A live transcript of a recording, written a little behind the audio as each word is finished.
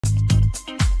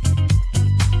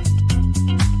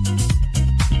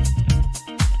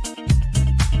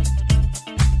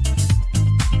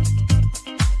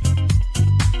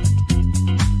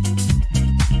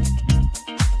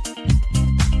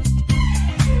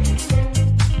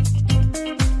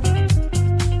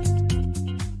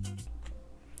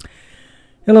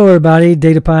Hello everybody,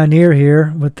 Data Pioneer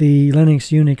here with the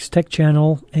Linux Unix Tech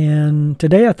Channel, and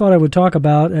today I thought I would talk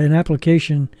about an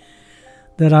application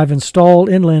that I've installed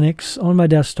in Linux on my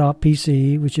desktop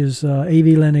PC, which is AV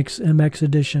Linux MX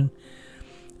Edition,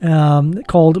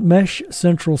 called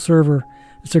MeshCentral Server.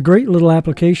 It's a great little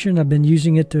application. I've been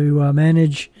using it to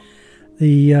manage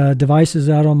the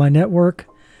devices out on my network.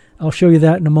 I'll show you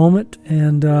that in a moment,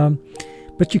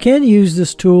 but you can use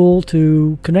this tool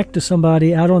to connect to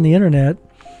somebody out on the internet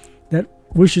that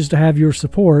wishes to have your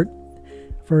support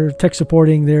for tech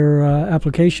supporting their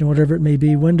application, whatever it may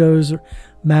be, Windows, or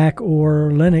Mac, or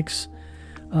Linux,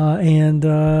 and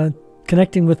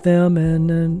connecting with them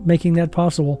and making that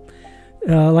possible.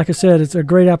 Like I said, it's a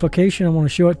great application. I want to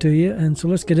show it to you, and so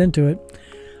let's get into it.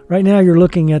 Right now you're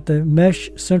looking at the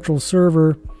MeshCentral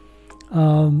Server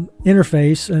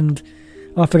interface, and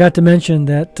I forgot to mention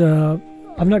that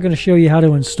I'm not going to show you how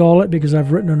to install it because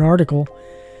I've written an article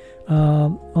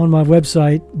on my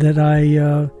website that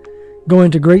I go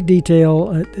into great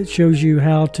detail. It shows you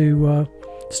how to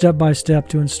step by step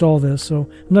to install this, so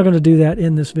I'm not going to do that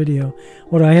in this video.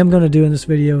 What I am going to do in this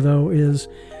video though is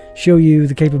show you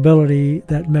the capability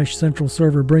that MeshCentral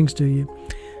Server brings to you.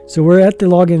 So we're at the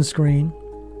login screen,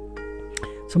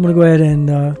 so I'm going to go ahead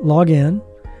and log in,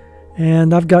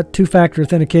 and I've got two-factor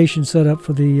authentication set up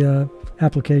for the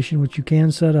application, which you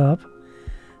can set up,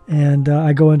 and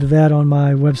I go into that on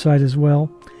my website as well.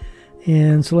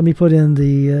 And so let me put in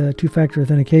the two-factor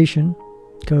authentication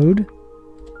code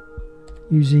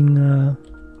using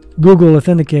Google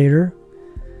Authenticator,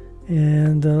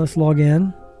 and let's log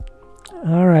in.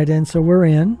 Alright, and so we're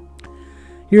in.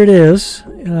 Here it is.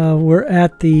 We're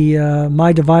at the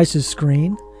My Devices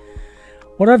screen.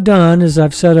 What I've done is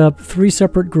I've set up 3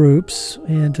 separate groups,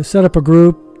 and to set up a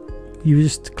group you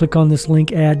just click on this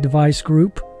link, Add Device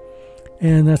Group,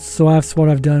 and that's what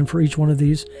I've done for each one of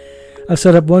these. I've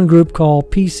set up one group called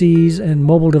PCs and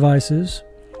Mobile Devices,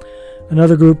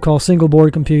 another group called Single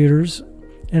Board Computers,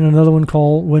 and another one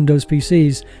called Windows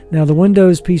PCs. Now the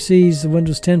Windows PCs, the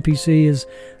Windows 10 PC, is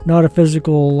not a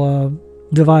physical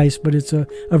device, but it's a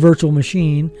virtual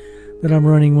machine that I'm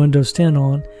running Windows 10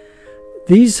 on.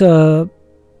 These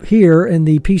here in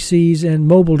the PCs and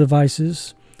mobile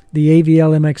devices, the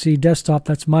AVL MXE desktop,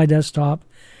 that's my desktop,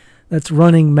 that's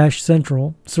running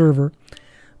MeshCentral Server.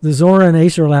 The Zorin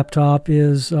Acer laptop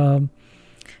is an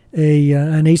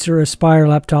Acer Aspire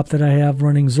laptop that I have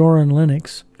running Zorin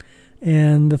Linux.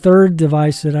 And the third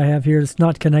device that I have here that's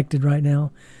not connected right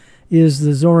now is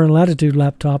the Zorin Latitude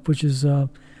laptop, which is a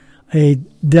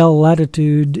Dell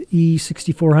Latitude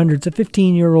E6400. It's a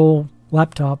 15-year-old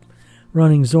laptop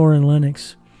running Zorin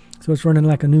Linux, so it's running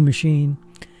like a new machine.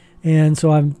 And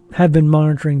so I have been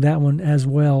monitoring that one as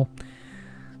well.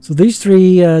 So these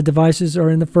 3 devices are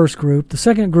in the first group. The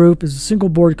second group is single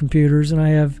board computers, and I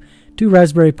have 2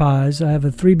 Raspberry Pis. I have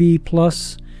a 3B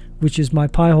Plus, which is my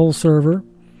Pi-hole server,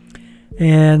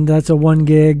 and that's a 1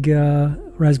 gig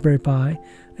Raspberry Pi.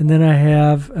 And then I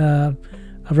have a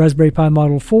Raspberry Pi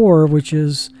Model 4, which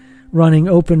is running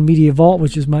Open Media Vault,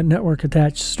 which is my network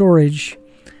attached storage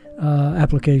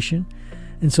application.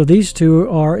 And so these 2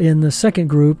 are in the second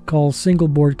group called single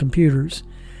board computers.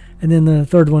 And then the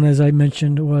third one, as I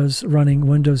mentioned, was running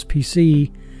Windows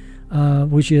PC,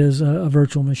 which is a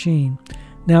virtual machine.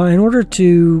 Now, in order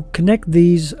to connect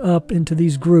these up into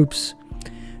these groups,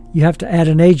 you have to add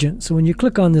an agent. So when you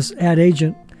click on this Add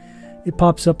Agent, it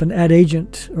pops up an Add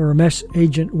Agent or a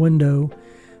MeshAgent window.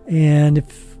 And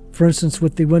if, for instance,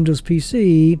 with the Windows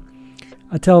PC,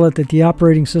 I tell it that the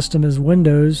operating system is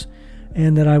Windows,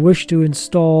 and that I wish to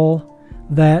install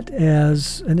that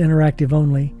as an interactive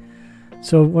only.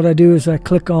 So what I do is I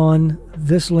click on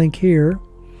this link here,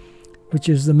 which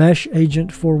is the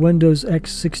MeshAgent for Windows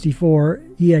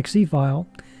x64 exe file,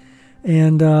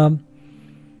 and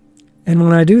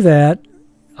when I do that,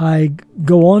 I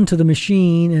go on to the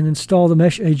machine and install the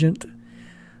MeshAgent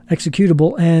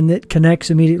executable, and it connects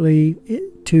immediately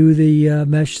to the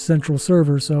MeshCentral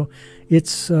Server. So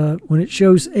it's when it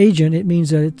shows agent, it means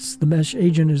that the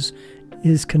MeshAgent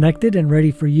is connected and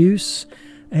ready for use,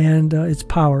 and it's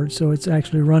powered, so it's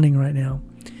actually running right now.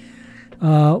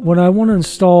 When I want to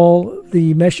install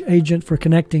the MeshAgent for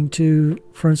connecting to,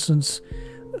 for instance,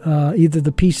 either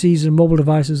the PCs and mobile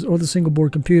devices or the single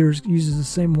board computers, uses the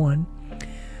same one.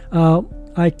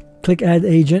 I click Add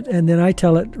Agent, and then I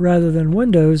tell it, rather than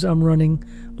Windows, I'm running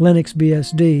Linux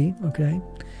BSD, okay?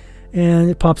 And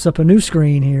it pops up a new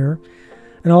screen here,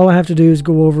 and all I have to do is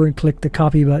go over and click the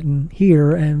copy button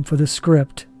here and for the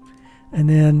script, and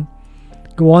then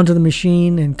go onto the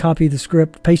machine and copy the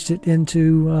script, paste it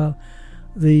into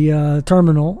the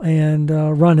terminal, and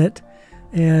run it,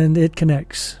 and it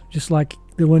connects just like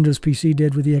the Windows PC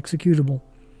did with the executable.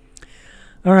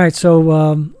 All right,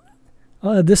 so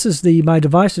this is my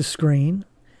devices screen,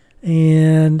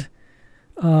 and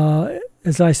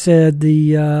as I said,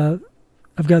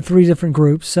 I've got 3 different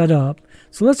groups set up.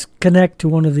 So let's connect to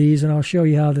one of these, and I'll show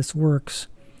you how this works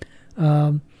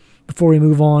before we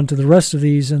move on to the rest of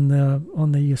these on the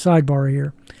sidebar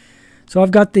here. So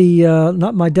I've got the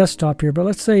not my desktop here, but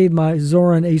let's say my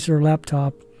Zorin Acer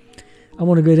laptop. I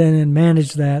want to go in and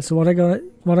manage that. So what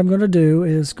I'm going to do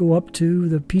is go up to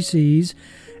the PCs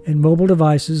and mobile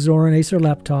devices, Zorin Acer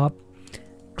laptop,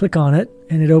 click on it,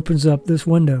 and it opens up this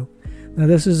window. Now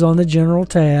this is on the General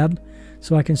tab,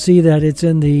 so I can see that it's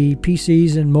in the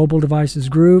PCs and mobile devices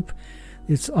group.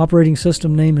 Its operating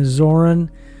system name is Zorin.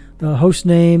 The host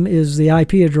name is the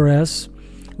IP address,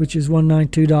 which is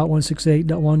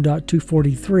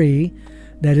 192.168.1.243.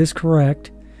 That is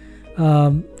correct.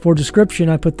 For description,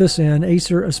 I put this in,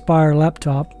 Acer Aspire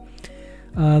laptop.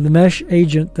 The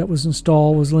MeshAgent that was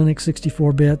installed was Linux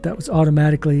 64-bit. That was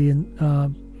automatically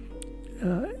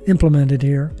implemented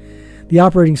here. The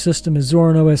operating system is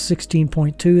Zorin OS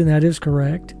 16.2, and that is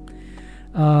correct.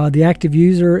 The active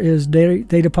user is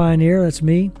Data Pioneer, that's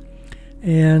me.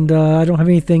 And I don't have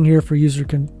anything here for user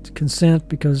consent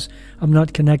because I'm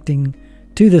not connecting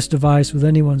to this device with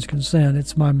anyone's consent.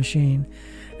 It's my machine.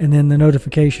 And then the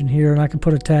notification here, and I can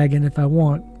put a tag in if I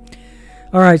want.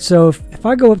 All right, so if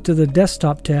I go up to the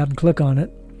desktop tab and click on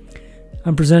it,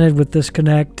 I'm presented with this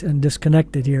connect and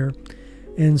disconnected here.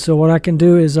 And so what I can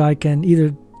do is I can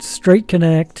either straight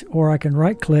connect, or I can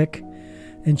right click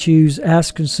and choose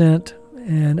ask consent,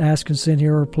 and ask consent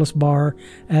here, or plus bar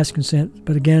ask consent.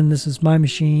 But again, this is my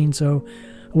machine, so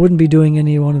I wouldn't be doing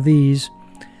any one of these.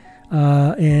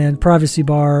 And privacy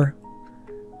bar,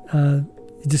 you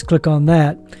just click on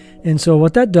that. And so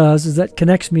what that does is that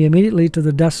connects me immediately to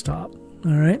the desktop.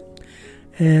 All right.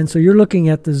 And so you're looking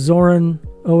at the Zorin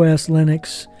OS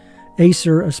Linux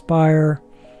Acer Aspire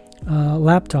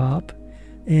laptop.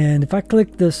 And if I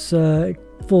click this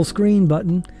full screen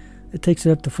button, it takes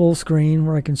it up to full screen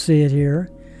where I can see it here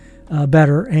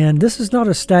better. And this is not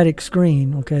a static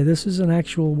screen, okay? This is an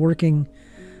actual working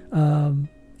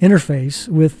interface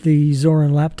with the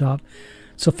Zorin laptop.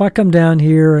 So if I come down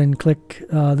here and click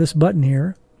this button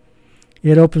here,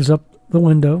 it opens up the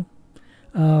window,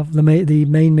 the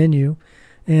main menu,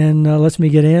 and lets me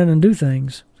get in and do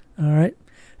things. All right.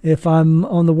 If I'm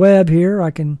on the web here,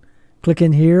 I can click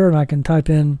in here and I can type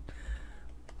in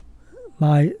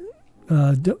my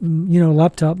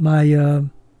laptop, my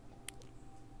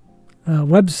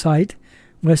website,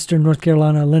 Western North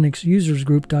Carolina Linux Users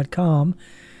Group.com.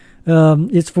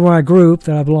 It's for my group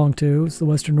that I belong to. It's the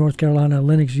Western North Carolina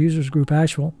Linux Users Group,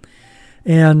 Asheville.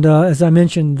 And as I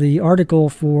mentioned, the article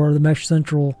for the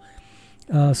MeshCentral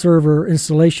server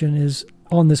installation is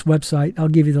on this website. I'll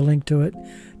give you the link to it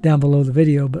down below the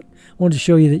video, but I wanted to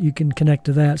show you that you can connect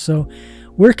to that. So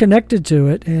we're connected to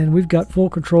it, and we've got full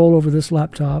control over this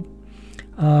laptop.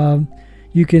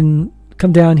 You can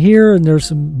come down here, and there's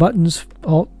some buttons.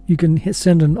 You can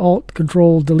send an Alt,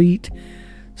 Control, Delete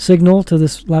signal to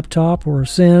this laptop, or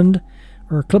send,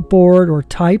 or clipboard, or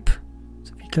type.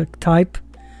 So if you click type,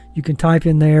 you can type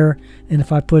in there, and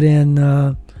if I put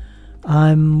in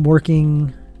I'm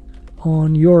working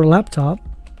on your laptop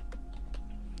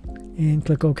and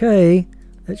click OK,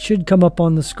 that should come up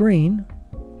on the screen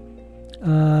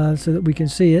so that we can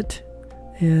see it.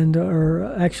 And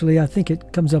or actually, I think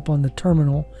it comes up on the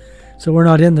terminal. So we're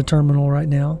not in the terminal right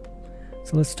now.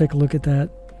 So let's take a look at that.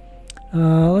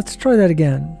 Let's try that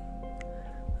again.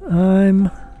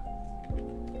 I'm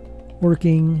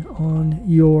working on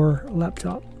your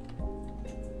laptop.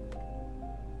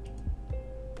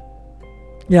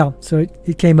 Yeah, so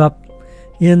it came up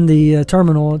in the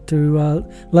terminal to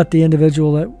let the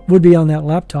individual that would be on that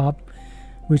laptop,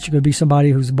 which could be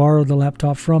somebody who's borrowed the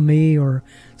laptop from me or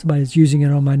somebody that's using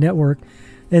it on my network,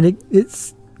 and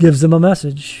it gives them a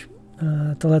message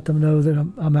to let them know that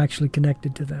I'm actually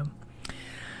connected to them.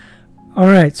 All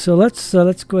right, so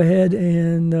let's go ahead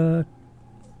and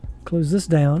close this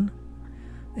down,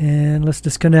 and let's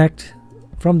disconnect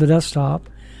from the desktop.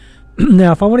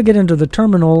 Now, if I want to get into the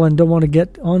terminal and don't want to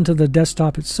get onto the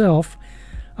desktop itself,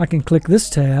 I can click this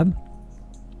tab,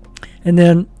 and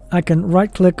then I can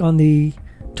right-click on the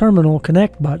terminal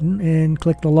connect button and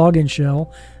click the login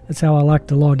shell. That's how I like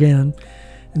to log in.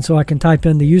 And so I can type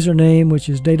in the username, which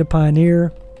is Data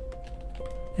Pioneer,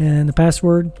 and the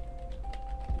password.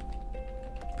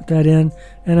 Put that in,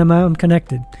 and I'm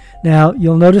connected. Now,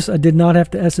 you'll notice I did not have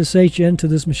to SSH into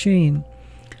this machine.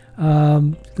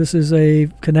 This is a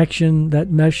connection that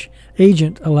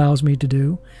MeshAgent allows me to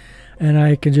do, and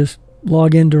I can just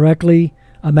log in directly.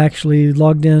 I'm actually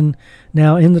logged in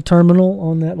now in the terminal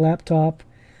on that laptop,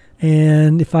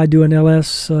 and if I do an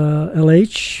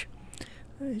LH,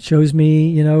 it shows me,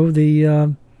 you know,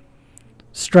 the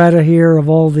strata here of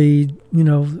all the, you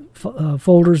know,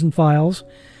 folders and files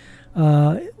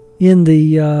in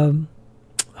the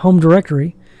home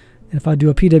directory. And if I do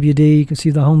a PWD, you can see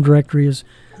the home directory is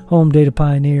Home Data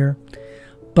Pioneer.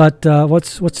 But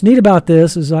what's neat about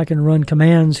this is I can run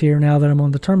commands here now that I'm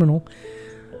on the terminal.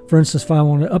 For instance, if I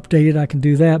want to update it, I can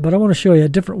do that. But I want to show you a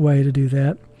different way to do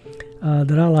that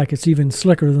that I like. It's even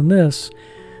slicker than this.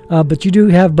 But you do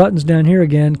have buttons down here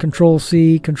again,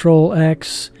 Control-C,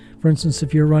 Control-X. For instance,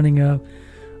 if you're running a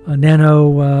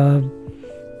Nano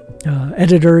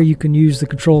editor, you can use the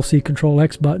Control-C,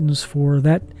 Control-X buttons for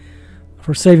that,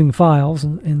 for saving files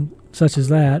and such as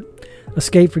that.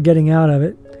 Escape for getting out of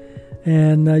it.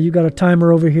 And you've got a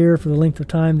timer over here for the length of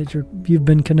time that you've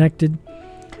been connected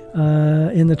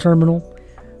in the terminal.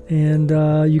 And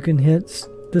you can hit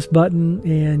this button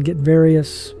and get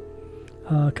various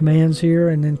commands here,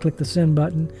 and then click the send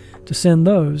button to send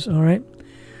those. All right.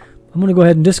 I'm going to go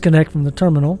ahead and disconnect from the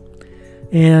terminal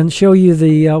and show you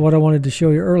the what I wanted to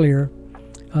show you earlier,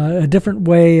 a different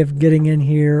way of getting in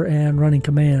here and running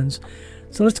commands.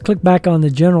 So let's click back on the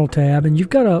General tab, and you've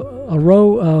got a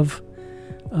row of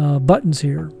buttons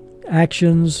here: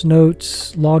 Actions,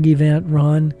 Notes, Log Event,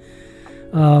 Run.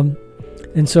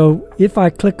 And so if I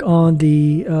click on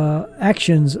the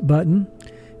Actions button,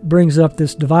 it brings up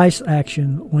this device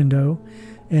action window,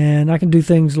 and I can do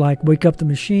things like wake up the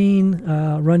machine,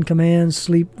 run commands,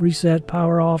 sleep, reset,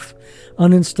 power off,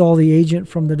 uninstall the agent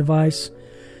from the device.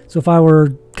 So if I were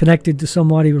connected to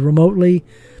somebody remotely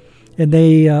and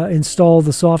they install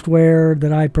the software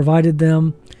that I provided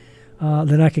them,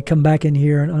 then I could come back in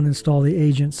here and uninstall the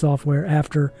agent software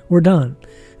after we're done.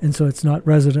 And so it's not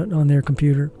resident on their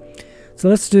computer. So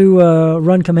let's do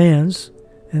run commands,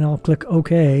 and I'll click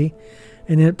OK.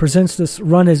 And it presents this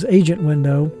run as agent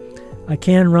window. I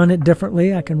can run it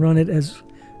differently. I can run it as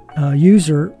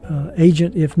user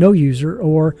agent if no user,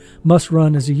 or must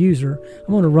run as a user.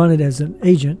 I'm going to run it as an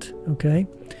agent, okay?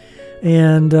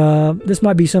 And this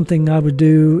might be something I would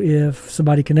do if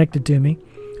somebody connected to me,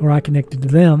 or I connected to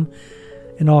them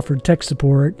and offered tech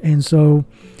support. And so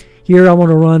here I want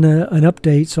to run an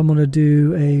update, so I'm going to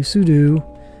do a sudo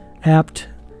apt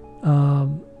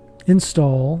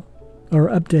install or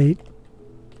update,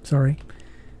 sorry,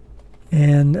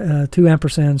 and 2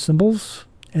 ampersand symbols,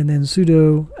 and then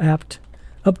sudo apt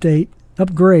update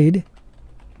upgrade,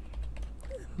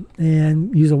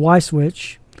 and use a Y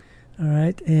switch. All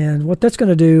right, and what that's going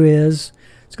to do is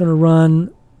it's going to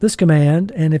run this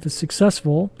command, and if it's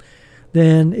successful,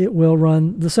 then it will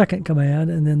run the second command,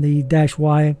 and then the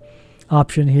 -Y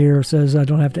option here says I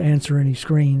don't have to answer any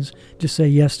screens. Just say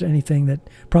yes to anything that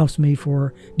prompts me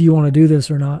for, do you want to do this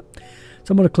or not?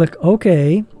 So I'm going to click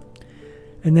OK,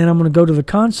 and then I'm going to go to the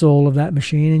console of that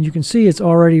machine, and you can see it's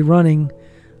already running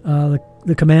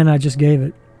the command I just gave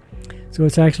it. So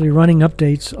it's actually running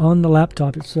updates on the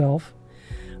laptop itself,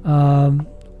 and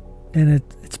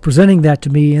it's presenting that to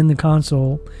me in the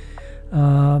console.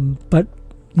 But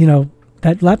you know,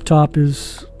 that laptop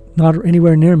is not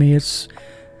anywhere near me. It's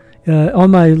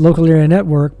on my local area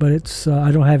network, but it's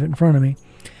I don't have it in front of me.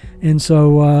 And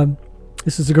so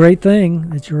this is a great thing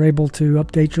that you're able to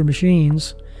update your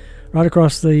machines right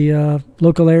across the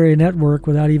local area network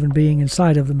without even being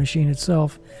inside of the machine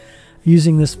itself,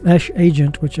 using this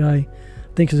MeshAgent, which I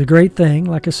think is a great thing.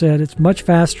 Like I said, it's much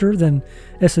faster than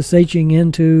SSHing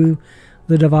into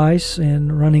the device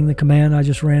and running the command I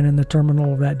just ran in the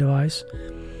terminal of that device.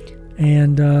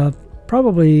 And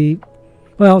probably,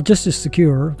 well, just as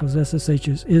secure, because SSH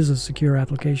is a secure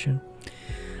application.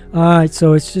 All right,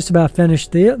 so it's just about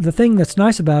finished. The thing that's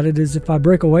nice about it is if I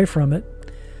break away from it,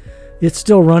 it's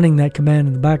still running that command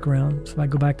in the background. So if I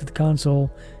go back to the console,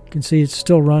 you can see it's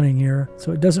still running here.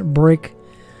 So it doesn't break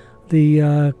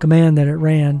the command that it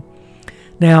ran.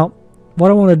 Now,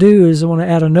 what I want to do is I want to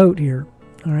add a note here.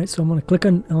 All right, so I'm going to click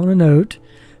on a note,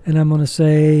 and I'm going to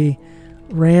say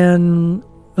ran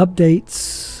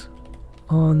updates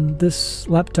on this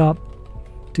laptop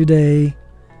today,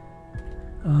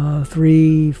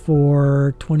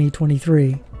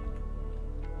 3/4/2023.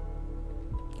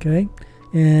 Okay,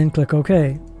 and click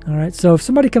OK. All right, so if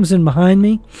somebody comes in behind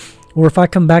me, or if I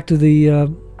come back to the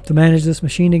to manage this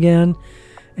machine again,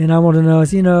 and I want to know,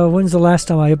 you know, when's the last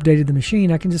time I updated the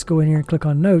machine, I can just go in here and click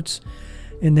on Notes,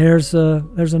 and there's a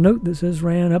note that says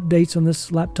ran updates on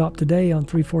this laptop today on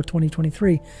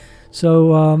 3/4/2023.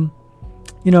 So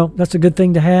you know, that's a good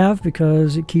thing to have,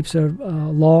 because it keeps a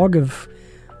log of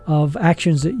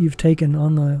actions that you've taken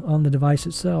on the device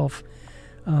itself.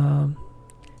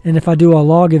 And if I do a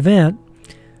log event,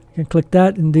 I can click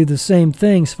that and do the same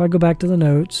thing. So if I go back to the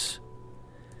notes,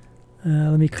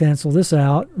 let me cancel this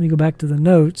out. Let me go back to the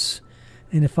notes.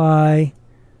 And if I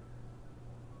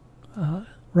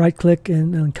right click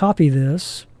and copy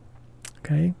this,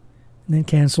 okay, and then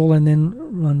cancel, and then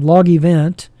run log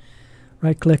event,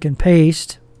 right click and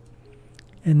paste,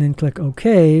 and then click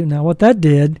OK. Now what that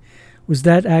did was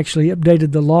that actually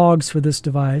updated the logs for this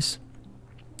device.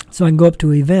 So I can go up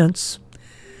to events,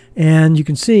 and you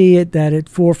can see that at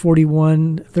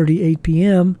 4:41:38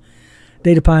 p.m.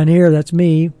 Data Pioneer, that's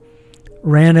me,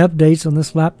 ran updates on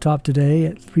this laptop today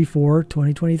at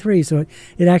 3/4/2023. So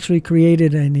it actually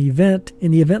created an event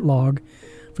in the event log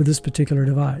for this particular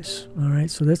device. All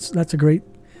right, so that's a great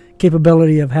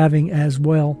capability of having as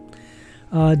well.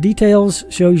 Details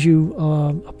shows you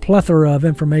a plethora of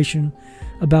information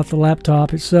about the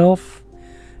laptop itself.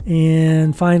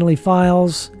 And finally,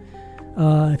 files.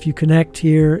 If you connect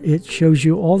here, it shows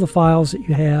you all the files that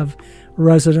you have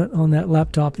resident on that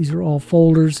laptop. These are all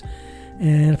folders.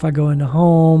 And if I go into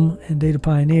Home and Data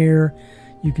Pioneer,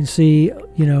 you can see,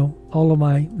 you know, all of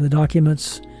the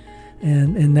documents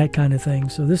and that kind of thing.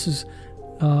 So this is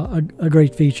a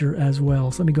great feature as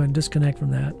well. So let me go ahead and disconnect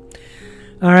from that.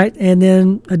 All right, and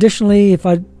then additionally, if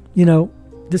I, you know,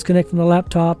 disconnect from the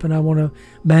laptop and I want to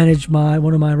manage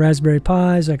one of my Raspberry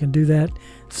Pis, I can do that.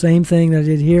 Same thing that I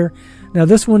did here. Now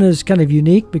this one is kind of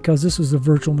unique because this is a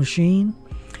virtual machine.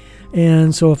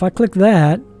 And so if I click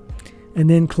that and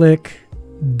then click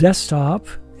desktop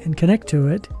and connect to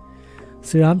it,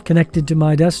 see, I'm connected to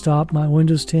my desktop, my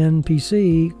Windows 10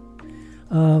 PC,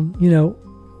 you know,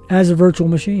 as a virtual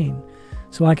machine.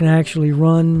 So I can actually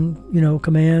run, you know,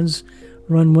 commands,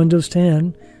 run Windows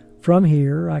 10 from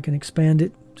here. I can expand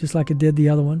it just like it did the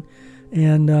other one,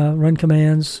 and run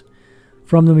commands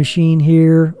from the machine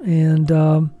here. And,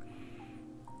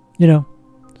 you know,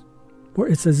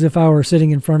 it's as if I were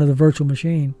sitting in front of the virtual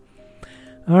machine.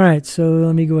 All right, so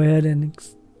let me go ahead and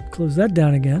close that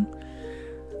down again.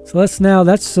 So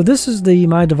this is the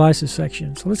My Devices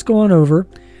section. So let's go on over.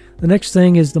 The next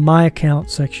thing is the My Account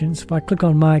section. So if I click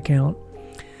on My Account,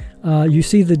 you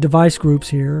see the device groups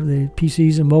here, the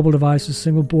PCs and mobile devices,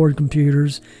 single board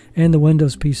computers, and the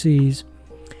Windows PCs.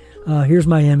 Here's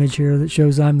my image here that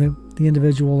shows I'm the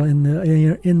individual in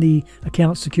the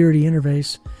account security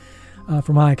interface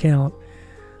for my account.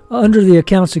 Under the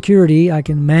account security, I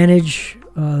can manage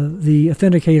the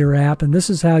Authenticator app, and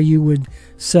this is how you would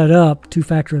set up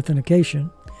two-factor authentication.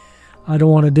 I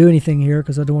don't want to do anything here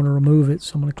because I don't want to remove it,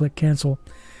 so I'm going to click Cancel.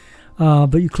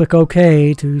 But you click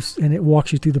OK and it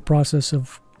walks you through the process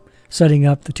of setting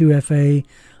up the 2FA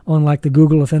on like the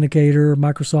Google Authenticator,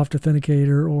 Microsoft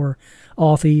Authenticator, or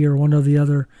Authy, or one of the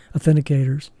other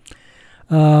authenticators.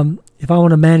 If I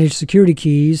want to manage security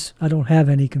keys, I don't have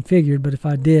any configured, but if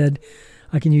I did,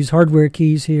 I can use hardware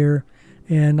keys here,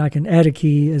 and I can add a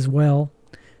key as well.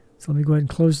 So let me go ahead and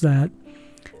close that.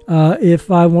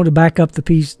 If I want to back up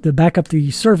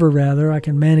the server rather, I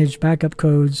can manage backup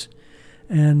codes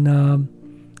and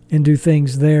do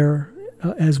things there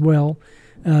as well.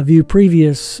 View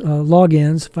previous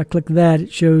logins. If I click that,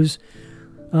 it shows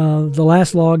the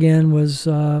last login was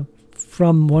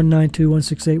from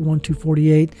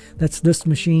 192.168.1248. That's this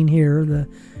machine here, the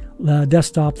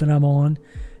desktop that I'm on,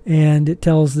 and it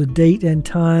tells the date and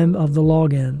time of the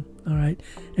login. All right,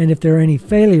 and if there are any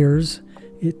failures,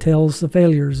 it tells the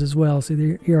failures as well. So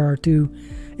here are two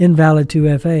invalid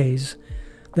 2FAs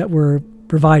that were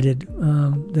provided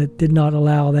that did not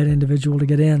allow that individual to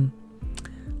get in.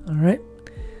 All right.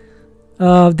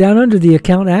 Down under the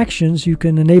account actions, you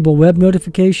can enable web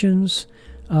notifications.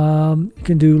 You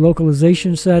can do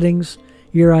localization settings.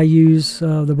 Here I use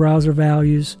the browser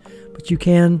values, but you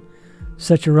can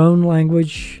set your own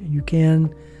language. You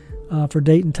can, for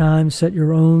date and time, set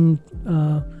your own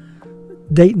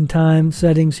date and time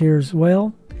settings here as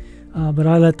well. But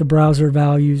I let the browser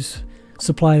values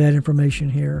supply that information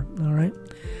here. All right.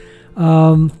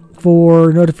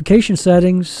 For notification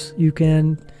settings, you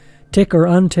can tick or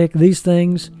untick these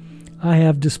things. I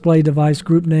have display device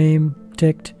group name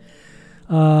ticked.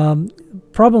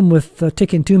 Problem with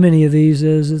ticking too many of these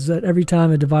is that every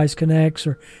time a device connects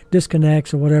or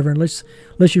disconnects or whatever, unless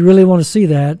you really want to see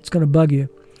that, it's going to bug you.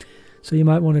 So you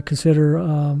might want to consider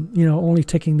only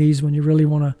ticking these when you really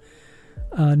want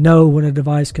to know when a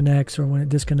device connects or when it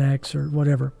disconnects or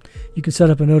whatever. You can set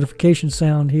up a notification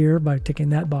sound here by ticking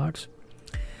that box.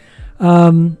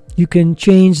 You can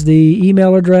change the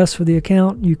email address for the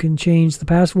account. You can change the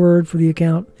password for the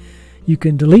account. You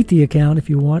can delete the account if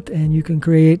you want, and you can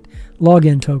create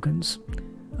login tokens.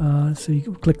 So you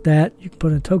can click that. You can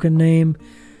put a token name,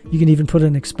 You can even put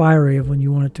an expiry of when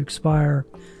you want it to expire.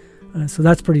 So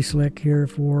that's pretty slick here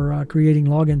for creating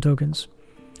login tokens.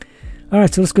 All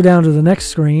right, so let's go down to the next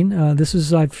screen.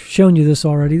 I've shown you this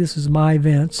already. This is My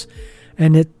Events,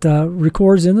 and it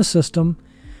records in the system,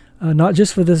 not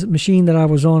just for this machine that I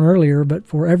was on earlier, but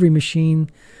for every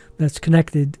machine that's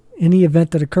connected. Any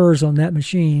event that occurs on that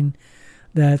machine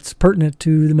that's pertinent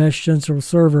to the MeshCentral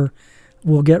server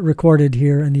will get recorded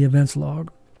here in the events log.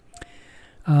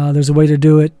 There's a way to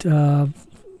do it,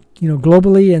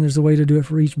 globally, and there's a way to do it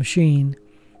for each machine.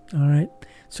 All right.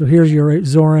 So here's your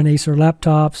Zorin Acer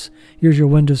laptops. Here's your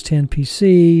Windows 10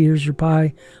 PC. Here's your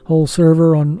Pi-hole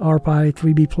server on RPi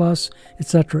 3B+,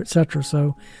 etc., etc.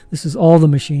 So this is all the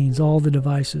machines, all the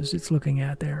devices it's looking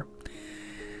at there.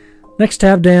 Next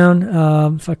tab down,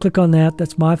 if I click on that,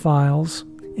 that's My Files.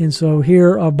 And so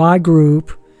here are by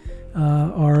group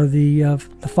are the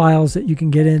files that you can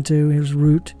get into. Here's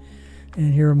root,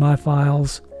 and here are My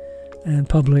Files, and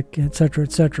public, etc.,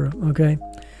 etc. Okay.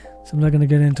 So I'm not going to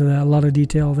get into that, a lot of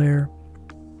detail there.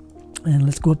 And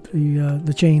let's go up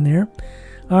the chain there.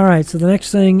 All right, so the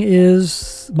next thing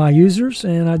is my users,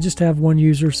 and I just have one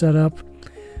user set up,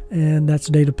 and that's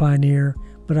Data Pioneer,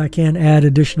 but I can add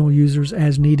additional users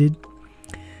as needed.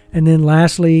 And then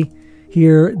lastly,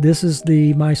 here, this is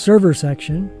my server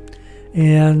section,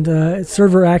 and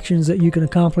server actions that you can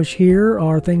accomplish here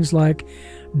are things like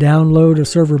download a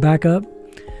server backup,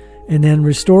 and then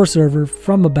restore server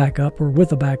from a backup or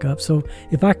with a backup. So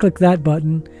if I click that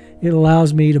button, it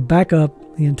allows me to back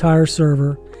up the entire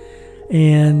server,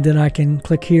 and then I can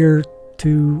click here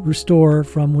to restore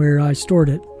from where I stored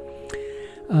it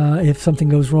if something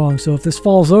goes wrong. So if this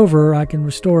falls over, I can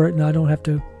restore it and I don't have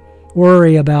to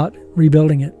worry about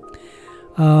rebuilding it.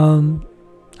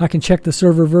 I can check the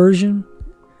server version.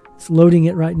 It's loading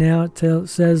it right now. It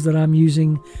says that I'm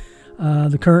using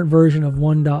the current version of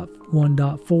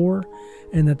 1.1.4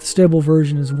 and that the stable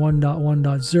version is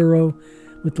 1.1.0,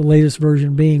 with the latest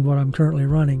version being what I'm currently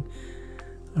running.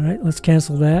 All right, let's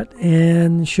cancel that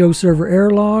and show server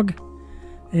error log,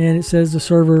 and it says the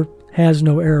server has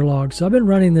no error log. So I've been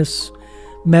running this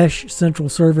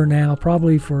MeshCentral server now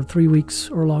probably for 3 weeks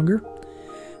or longer,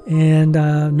 and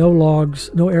no logs,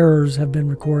 no errors have been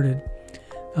recorded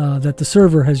that the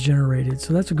server has generated.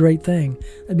 So that's a great thing.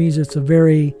 That means it's a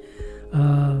very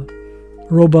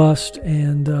robust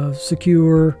and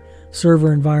secure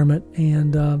server environment,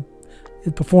 and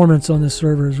the performance on this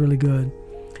server is really good.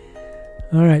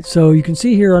 All right, so you can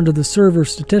see here under the server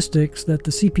statistics that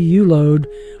the CPU load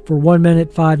for 1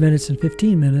 minute, 5 minutes, and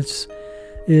 15 minutes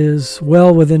is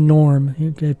well within norm.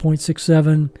 Okay,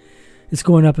 0.67, it's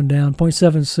going up and down,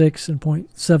 0.76 and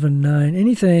 0.79.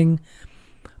 Anything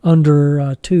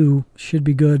under 2 should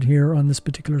be good here on this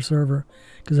particular server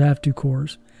because I have 2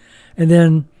 cores. And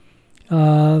then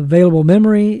available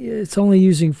memory, it's only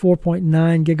using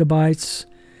 4.9 gigabytes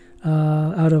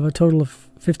out of a total of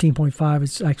 15.5.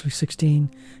 It's actually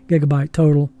 16 gigabyte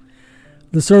total.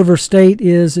 The server state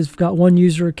is it's got 1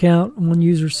 user account, 1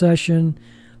 user session,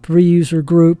 3 user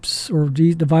groups, or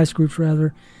device groups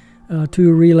rather,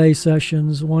 2 relay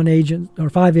sessions, 1 agent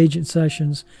or 5 agent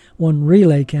sessions, 1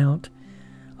 relay count,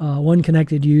 1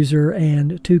 connected user,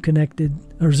 and 2 connected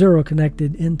or 0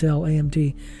 connected Intel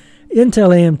AMT. Intel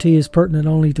AMT is pertinent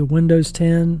only to Windows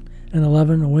 10 and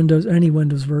 11 or any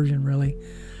Windows version really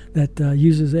that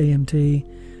uses AMT.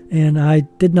 And I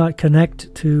did not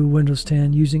connect to Windows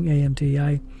 10 using AMT.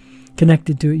 I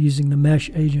connected to it using the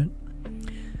MeshAgent.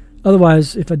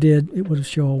 Otherwise, if I did, it would have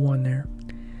shown a 1 there.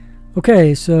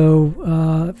 Okay, so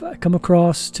if I come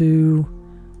across to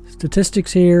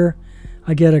statistics here,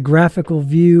 I get a graphical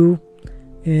view,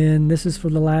 and this is for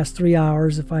the last 3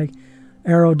 hours. If I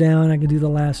arrow down, I can do the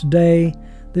last day.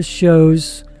 This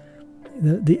shows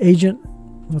the agent,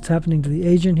 what's happening to the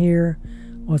agent here,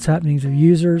 what's happening to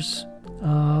users,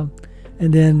 and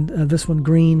then this one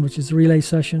green, which is relay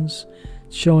sessions,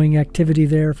 showing activity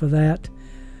there for that.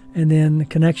 And then the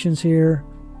connections here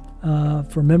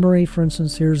for memory. For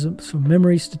instance, here's some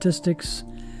memory statistics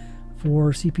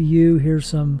for CPU. Here's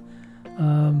some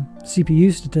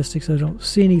CPU statistics. I don't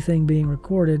see anything being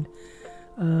recorded.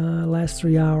 Last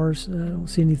 3 hours, I don't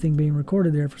see anything being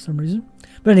recorded there for some reason.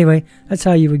 But anyway, that's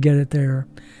how you would get it there.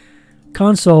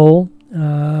 Console,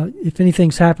 if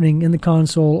anything's happening in the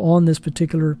console on this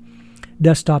particular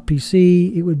desktop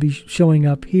PC, it would be showing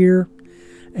up here.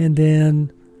 And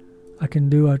then I can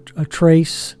do a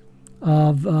trace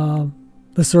of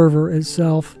the server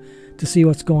itself to see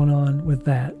what's going on with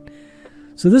that.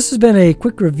 So this has been a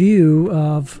quick review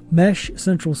of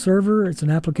MeshCentral Server. It's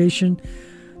an application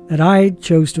that I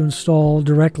chose to install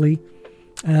directly.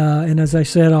 And as I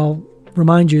said, I'll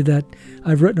remind you that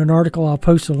I've written an article. I'll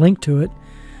post a link to it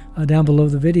down below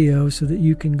the video so that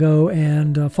you can go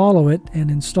and follow it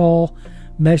and install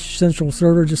MeshCentral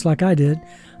Server just like I did.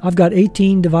 I've got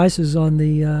 18 devices on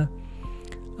the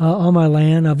on my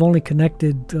LAN. I've only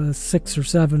connected 6 or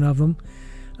 7 of them,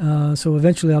 so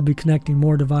eventually I'll be connecting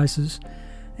more devices,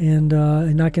 and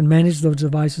I can manage those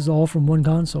devices all from one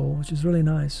console, which is really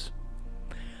nice.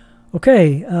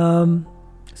 Okay,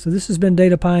 so this has been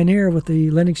Data Pioneer with the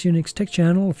Linux Unix Tech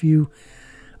Channel. If you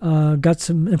got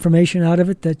some information out of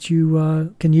it that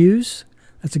you can use,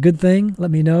 that's a good thing.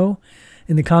 Let me know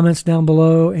in the comments down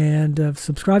below, and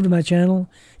subscribe to my channel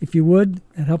if you would.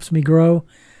 It helps me grow.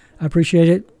 I appreciate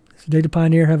it. It's Data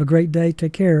Pioneer. Have a great day.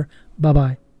 Take care.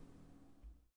 Bye-bye.